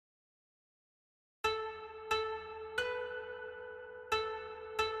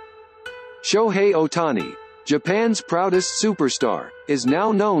Shohei Ohtani, Japan's proudest superstar, is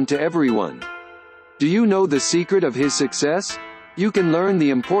now known to everyone. Do you know the secret of his success? You can learn the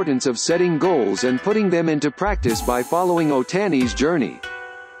importance of setting goals and putting them into practice by following Ohtani's journey.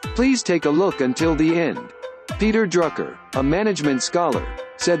 Please take a look until the end. Peter Drucker, a management scholar,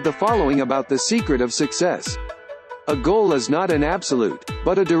 said the following about the secret of success. A goal is not an absolute,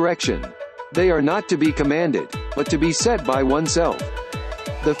 but a direction. They are not to be commanded, but to be set by oneself.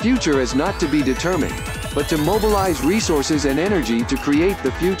 The future is not to be determined, but to mobilize resources and energy to create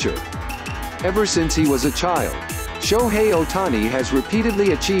the future. Ever since he was a child, Shohei Ohtani has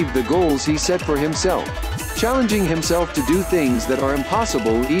repeatedly achieved the goals he set for himself, challenging himself to do things that are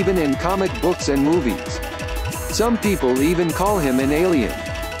impossible even in comic books and movies. Some people even call him an alien.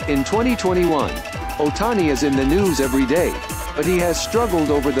 In 2021, Ohtani is in the news every day, but he has struggled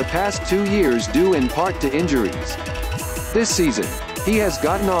over the past 2 years due in part to injuries. This season, he has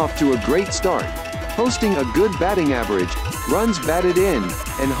gotten off to a great start, posting a good batting average, runs batted in,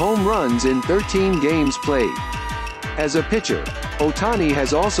 and home runs in 13 games played. As a pitcher, Ohtani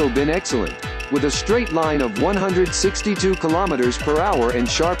has also been excellent, with a straight line of 162 km/h and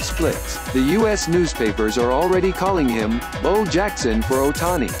sharp splits. The U.S. newspapers are already calling him Bo Jackson for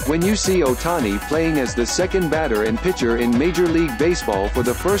Ohtani. When you see Ohtani playing as the second batter and pitcher in Major League Baseball for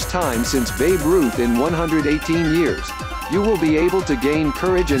the first time since Babe Ruth in 118 years, you will be able to gain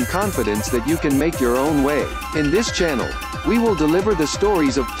courage and confidence that you can make your own way. In this channel, we will deliver the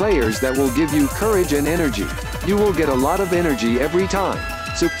stories of players that will give you courage and energy. You will get a lot of energy every time.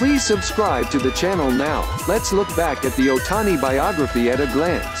 So please subscribe to the channel now. Let's look back at the Ohtani biography at a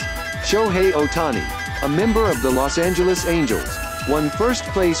glance. Shohei Ohtani, a member of the Los Angeles Angels, won first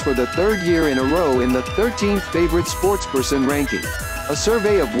place for the third year in a row in the 13th favorite sportsperson ranking, a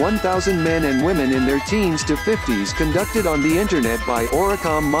survey of 1,000 men and women in their teens to 50s conducted on the internet by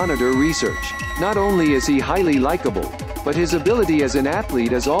Oricom Monitor Research. Not only is he highly likable, but his ability as an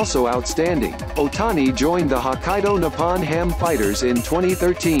athlete is also outstanding. Ohtani joined the Hokkaido Nippon Ham Fighters in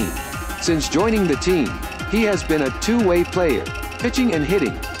 2013. Since joining the team, he has been a two-way player, pitching and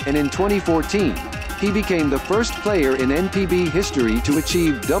hitting, and in 2014, he became the first player in NPB history to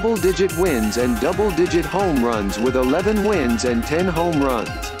achieve double-digit wins and double-digit home runs with 11 wins and 10 home runs.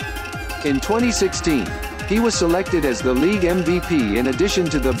 In 2016, he was selected as the league MVP in addition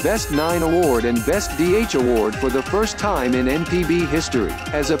to the Best 9 award and Best DH award for the first time in NPB history.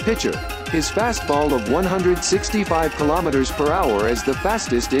 As a pitcher, his fastball of 165 km/h is the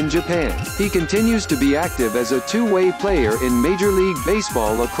fastest in Japan. He continues to be active as a two-way player in Major League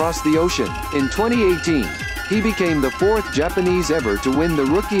Baseball across the ocean. In 2018, he became the fourth Japanese ever to win the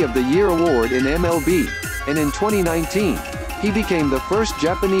Rookie of the Year award in MLB, and in 2019, he became the first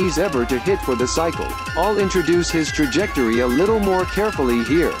Japanese ever to hit for the cycle. I'll introduce his trajectory a little more carefully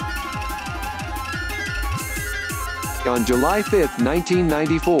here. On July 5,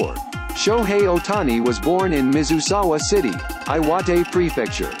 1994, Shohei Ohtani was born in Mizusawa City, Iwate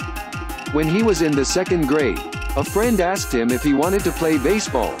Prefecture. When he was in the second grade, a friend asked him if he wanted to play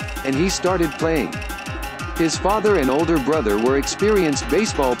baseball, and he started playing. His father and older brother were experienced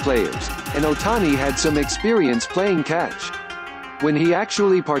baseball players, and Ohtani had some experience playing catch. When he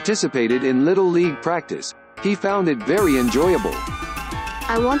actually participated in Little League practice, he found it very enjoyable.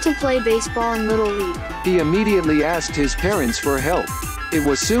 I want to play baseball in Little League. He immediately asked his parents for help. It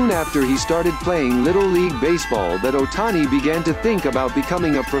was soon after he started playing Little League baseball that Ohtani began to think about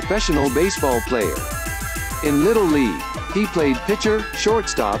becoming a professional baseball player. In Little League, he played pitcher,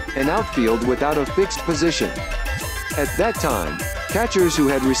 shortstop, and outfield without a fixed position. At that time, catchers who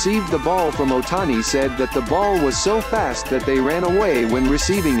had received the ball from Ohtani said that the ball was so fast that they ran away when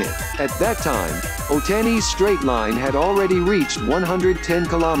receiving it. At that time, Ohtani's straight line had already reached 110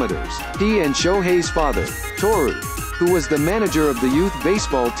 kilometers. He and Shohei's father, Toru, who was the manager of the youth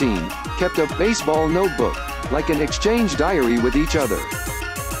baseball team, kept a baseball notebook, like an exchange diary with each other.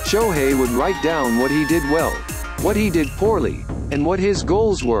 Shohei would write down what he did well, what he did poorly, and what his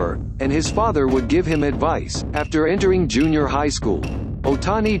goals were, and his father would give him advice. After entering junior high school,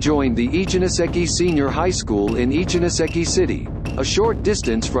 Ohtani joined the Ichinoseki Senior High School in Ichinoseki City, a short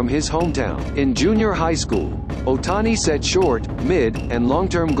distance from his hometown. In junior high school, Ohtani set short, mid, and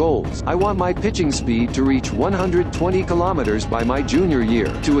long-term goals. I want my pitching speed to reach 120 kilometers by my junior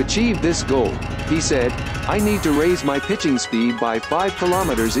year. To achieve this goal, he said, I need to raise my pitching speed by 5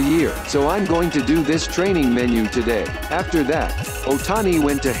 kilometers a year, so I'm going to do this training menu today. After that, Ohtani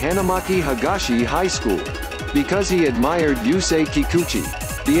went to Hanamaki Higashi High School, because he admired Yusei Kikuchi,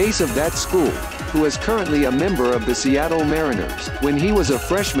 the ace of that school, who is currently a member of the Seattle Mariners. When he was a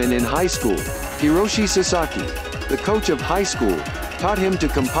freshman in high school, Hiroshi Sasaki, the coach of high school, taught him to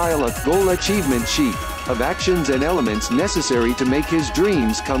compile a goal achievement sheet of actions and elements necessary to make his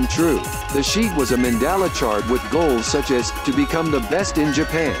dreams come true. The sheet was a mandala chart with goals such as, to become the best in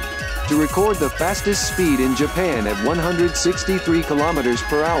Japan, to record the fastest speed in Japan at 163 kilometers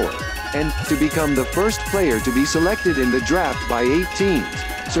per hour, and, to become the first player to be selected in the draft by 8 teams,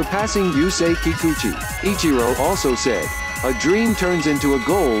 surpassing Yusei Kikuchi. Ichiro also said, "A dream turns into a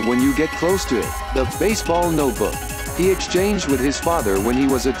goal when you get close to it." The baseball notebook he exchanged with his father when he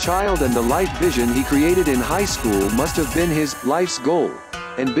was a child and the life vision he created in high school must have been his life's goal,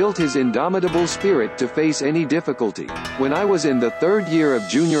 and built his indomitable spirit to face any difficulty. "When I was in the 3rd year of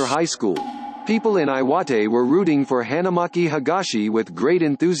junior high school, people in Iwate were rooting for Hanamaki Higashi with great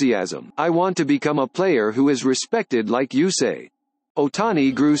enthusiasm. I want to become a player who is respected like Yusei."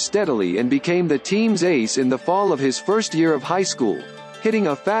 Ohtani grew steadily and became the team's ace in the fall of his first year of high school, hitting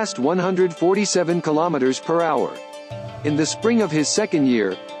a fast 147 kilometers per hour. In the spring of his second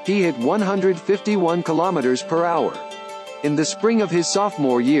year, he hit 151 kilometers per hour. In the spring of his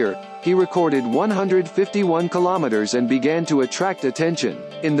sophomore year, he recorded 151 kilometers and began to attract attention.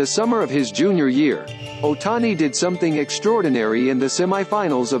 In the summer of his junior year, Ohtani did something extraordinary in the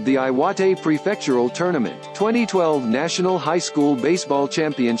semifinals of the Iwate Prefectural Tournament. 2012 National High School Baseball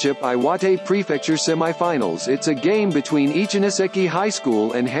Championship Iwate Prefecture Semifinals. It's a game between Ichinoseki High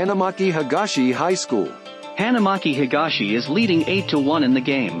School and Hanamaki Higashi High School. Hanamaki Higashi is leading 8-1 in the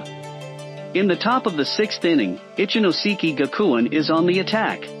game. In the top of the 6th inning, Ichinoseki Gakuen is on the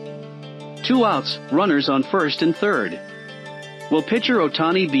attack. 2 outs, runners on 1st and 3rd. Will pitcher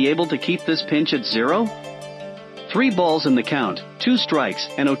Ohtani be able to keep this pinch at 0? 3 balls in the count, 2 strikes,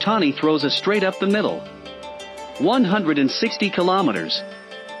 and Ohtani throws a straight up the middle. 160 kilometers.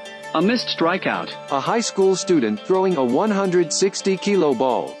 A missed strikeout. A high school student throwing a 160-kilo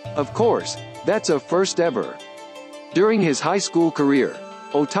ball. Of course, that's a first ever. During his high school career,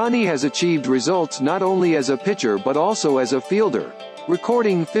 Ohtani has achieved results not only as a pitcher but also as a fielder,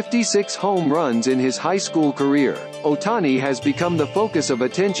 recording 56 home runs in his high school career. Ohtani has become the focus of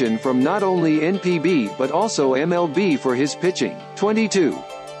attention from not only NPB but also MLB for his pitching. 22.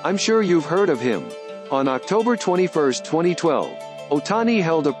 I'm sure you've heard of him. On October 21, 2012, Ohtani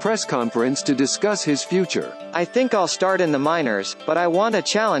held a press conference to discuss his future. "I think I'll start in the minors, but I want to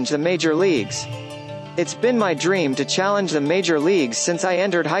challenge the major leagues. It's been my dream to challenge the major leagues since I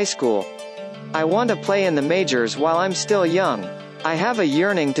entered high school. I want to play in the majors while I'm still young. I have a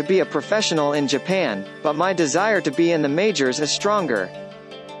yearning to be a professional in Japan, but my desire to be in the majors is stronger."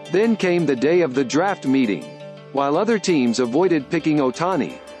 Then came the day of the draft meeting. While other teams avoided picking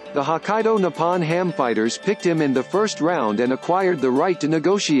Ohtani, the Hokkaido Nippon Ham Fighters picked him in the first round and acquired the right to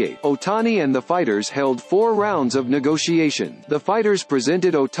negotiate. Ohtani and the Fighters held 4 rounds of negotiation. The Fighters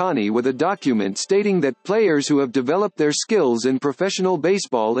presented Ohtani with a document stating that players who have developed their skills in professional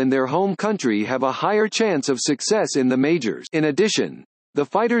baseball in their home country have a higher chance of success in the majors. In addition, the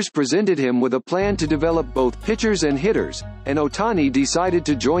Fighters presented him with a plan to develop both pitchers and hitters, and Ohtani decided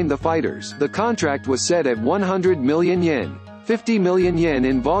to join the Fighters. The contract was set at 100 million yen. 50 million yen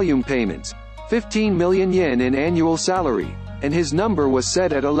in volume payments, 15 million yen in annual salary, and his number was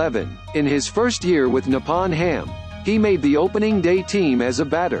set at 11. In his first year with Nippon Ham, he made the opening day team as a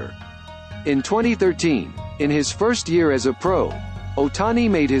batter. In 2013, in his first year as a pro, Ohtani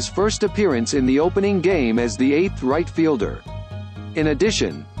made his first appearance in the opening game as the 8th right fielder. In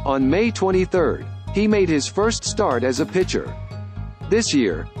addition, on May 23, he made his first start as a pitcher. This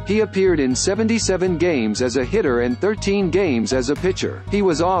year, he appeared in 77 games as a hitter and 13 games as a pitcher. He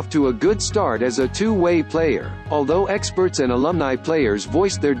was off to a good start as a two-way player. Although experts and alumni players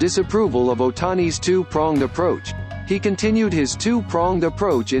voiced their disapproval of Ohtani's two-pronged approach, he continued his two-pronged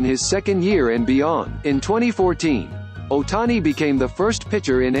approach in his second year and beyond. In 2014, Ohtani became the first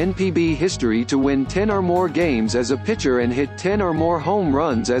pitcher in NPB history to win 10 or more games as a pitcher and hit 10 or more home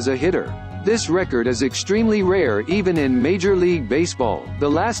runs as a hitter. This record is extremely rare even in Major League Baseball. The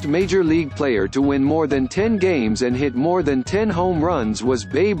last Major League player to win more than 10 games and hit more than 10 home runs was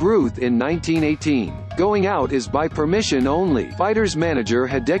Babe Ruth in 1918. Going out is by permission only. Fighters manager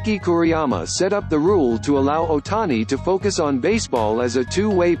Hideki Kuriyama set up the rule to allow Ohtani to focus on baseball as a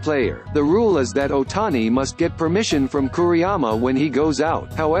two-way player. The rule is that Ohtani must get permission from Kuriyama when he goes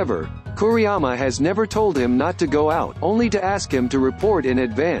out. However, Kuriyama has never told him not to go out, only to ask him to report in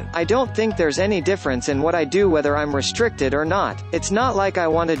advance. "I don't think there's any difference in what I do whether I'm restricted or not. It's not like I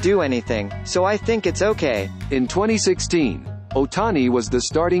want to do anything, so I think it's okay." In 2016, Ohtani was the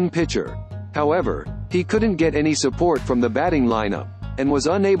starting pitcher. However, he couldn't get any support from the batting lineup, and was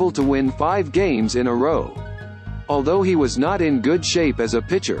unable to win 5 games in a row. Although he was not in good shape as a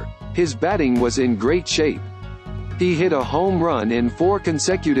pitcher, his batting was in great shape. He hit a home run in 4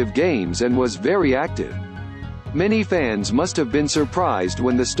 consecutive games and was very active. Many fans must have been surprised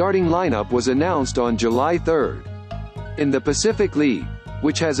when the starting lineup was announced on July 3rd. In the Pacific League,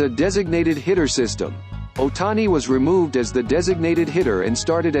 which has a designated hitter system, Ohtani was removed as the designated hitter and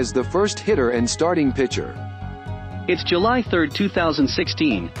started as the first hitter and starting pitcher. It's July 3,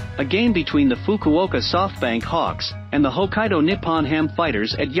 2016, a game between the Fukuoka SoftBank Hawks and the Hokkaido Nippon Ham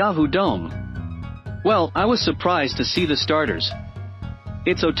Fighters at Yahoo Dome. Well, I was surprised to see the starters.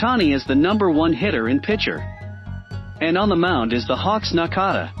 It's Ohtani as the number 1 hitter and pitcher. And on the mound is the Hawks'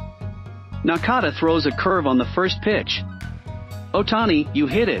 Nakata. Nakata throws a curve on the first pitch. Ohtani, you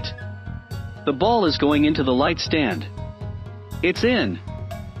hit it. The ball is going into the light stand. It's in.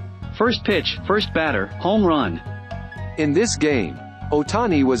 First pitch, first batter, home run. In this game,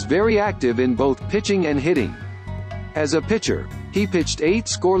 Ohtani was very active in both pitching and hitting. As a pitcher, he pitched 8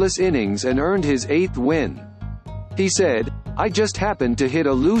 scoreless innings and earned his 8th win. He said, "I just happened to hit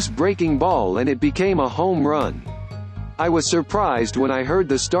a loose breaking ball and it became a home run. I was surprised when I heard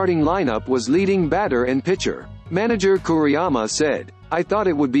the starting lineup was leading batter and pitcher." Manager Kuriyama said, "I thought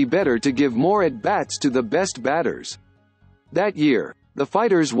it would be better to give more at-bats to the best batters." That year, the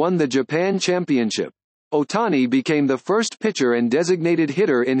Fighters won the Japan Championship. Ohtani became the first pitcher and designated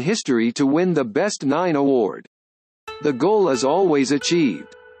hitter in history to win the Best 9 award. The goal is always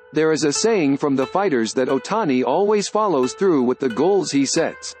achieved. There is a saying from the Fighters that Ohtani always follows through with the goals he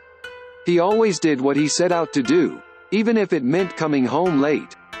sets. He always did what he set out to do, even if it meant coming home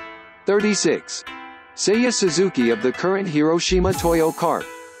late. 36. Seiya Suzuki of the current Hiroshima Toyo Carp,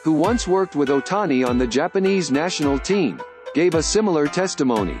 who once worked with Ohtani on the Japanese national team, gave a similar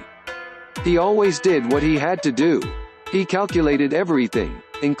testimony. He always did what he had to do. He calculated everything,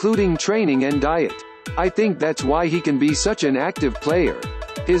 including training and diet. I think that's why he can be such an active player.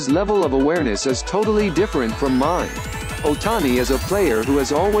 His level of awareness is totally different from mine. Ohtani is a player who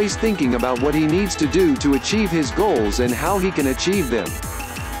is always thinking about what he needs to do to achieve his goals and how he can achieve them.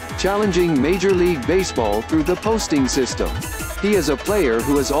 Challenging Major League Baseball through the posting system. He is a player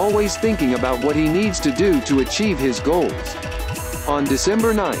who is always thinking about what he needs to do to achieve his goals. On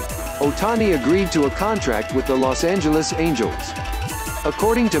December 9th, Ohtani agreed to a contract with the Los Angeles Angels.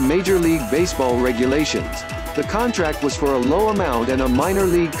 According to Major League Baseball regulations, the contract was for a low amount and a minor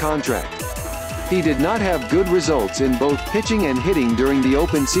league contract. He did not have good results in both pitching and hitting during the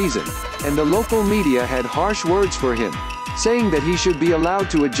open season, and the local media had harsh words for him, saying that he should be allowed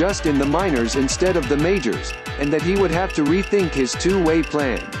to adjust in the minors instead of the majors, and that he would have to rethink his two-way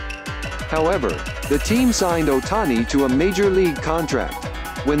plan. However, the team signed Ohtani to a major league contract.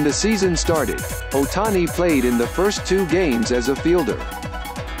 When the season started, Ohtani played in the first 2 games as a fielder.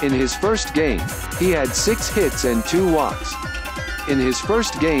 In his first game, he had 6 hits and 2 walks. In his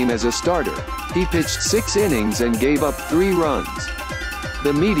first game as a starter, he pitched 6 innings and gave up 3 runs.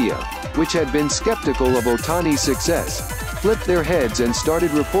 The media, which had been skeptical of Ohtani's success, flipped their heads and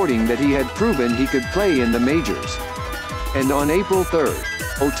started reporting that he had proven he could play in the majors. And on April 3rd,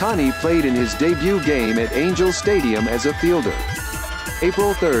 Ohtani played in his debut game at Angel Stadium as a fielder.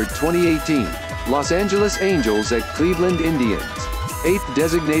 April 3, 2018, Los Angeles Angels at Cleveland Indians. 8th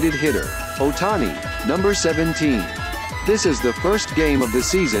designated hitter, Ohtani, number 17. This is the first game of the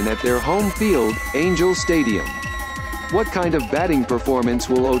season at their home field, Angel Stadium. What kind of batting performance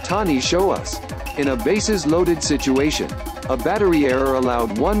will Ohtani show us? In a bases-loaded situation, a battery error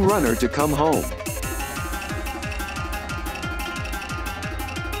allowed 1 runner to come home.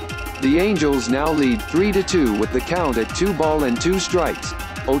 The Angels now lead 3-2 with the count at 2 balls and 2 strikes.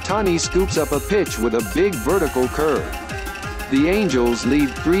 Ohtani scoops up a pitch with a big vertical curve. The Angels lead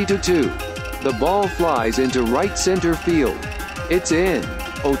 3-2. The ball flies into right center field. It's in.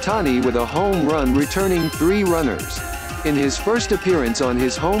 Ohtani with a home run returning 3 runners. In his first appearance on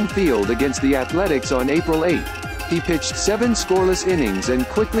his home field against the Athletics on April 8, he pitched 7 scoreless innings and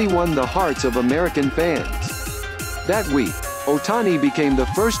quickly won the hearts of American fans. That week, Ohtani became the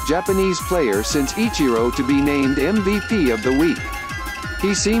first Japanese player since Ichiro to be named MVP of the week.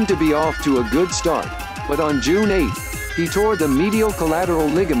 He seemed to be off to a good start, but on June 8, he tore the medial collateral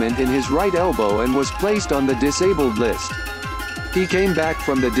ligament in his right elbow and was placed on the disabled list. He came back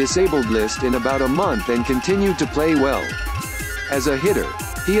from the disabled list in about a month and continued to play well. As a hitter,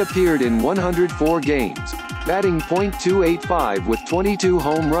 he appeared in 104 games, batting .285 with 22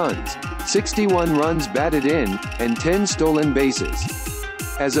 home runs, 61 runs batted in, and 10 stolen bases.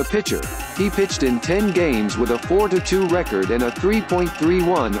 As a pitcher, he pitched in 10 games with a 4-2 record and a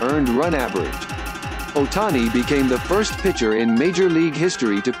 3.31 earned run average. Ohtani became the first pitcher in Major League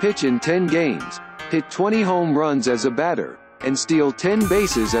history to pitch in 10 games, hit 20 home runs as a batter, and steal 10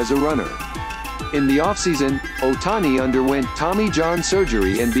 bases as a runner. In the offseason, Ohtani underwent Tommy John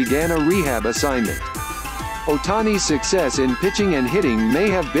surgery and began a rehab assignment. Ohtani's success in pitching and hitting may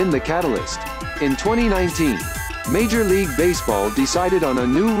have been the catalyst. In 2019, Major League Baseball decided on a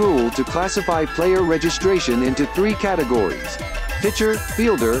new rule to classify player registration into 3 categories: pitcher,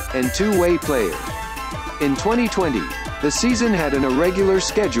 fielder, and two-way player. In 2020, the season had an irregular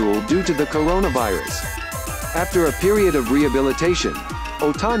schedule due to the coronavirus. After a period of rehabilitation,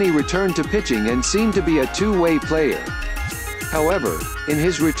 Ohtani returned to pitching and seemed to be a two-way player. However, in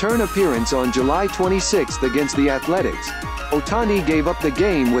his return appearance on July 26 against the Athletics, Ohtani gave up the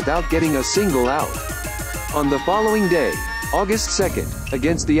game without getting a single out. On the following day, August 2nd,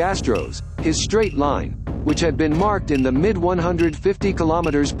 against the Astros, his straight line, which had been marked in the mid-150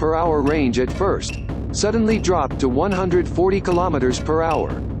 km/h range at first, suddenly dropped to 140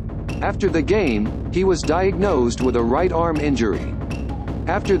 km/h. After the game, he was diagnosed with a right arm injury.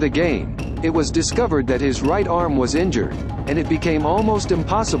 After the game, it was discovered that his right arm was injured, and it became almost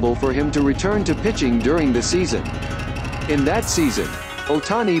impossible for him to return to pitching during the season. In that season,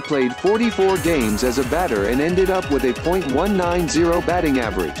 Ohtani played 44 games as a batter and ended up with a .190 batting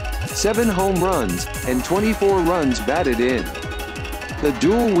average, 7 home runs, and 24 runs batted in. The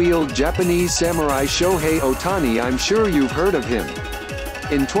dual-wheeled Japanese samurai Shohei Ohtani, I'm sure you've heard of him.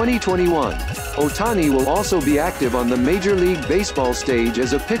 In 2021, Ohtani will also be active on the Major League Baseball stage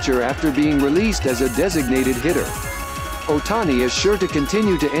as a pitcher after being released as a designated hitter. Ohtani is sure to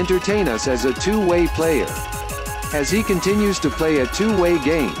continue to entertain us as a two-way player. As he continues to play a two-way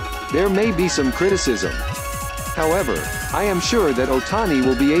game, there may be some criticism. However, I am sure that Ohtani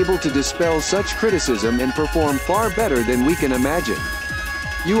will be able to dispel such criticism and perform far better than we can imagine.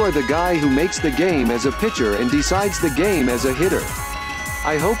 You are the guy who makes the game as a pitcher and decides the game as a hitter.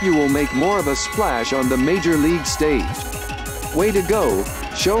 I hope you will make more of a splash on the Major League stage. Way to go,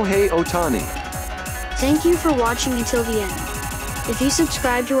 Shohei Ohtani. Thank you for watching until the end. If you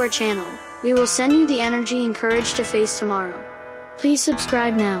subscribe to our channel, we will send you the energy and courage to face tomorrow. Please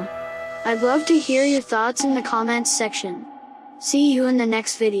subscribe now. I'd love to hear your thoughts in the comments section. See you in the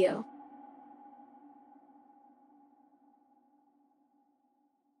next video.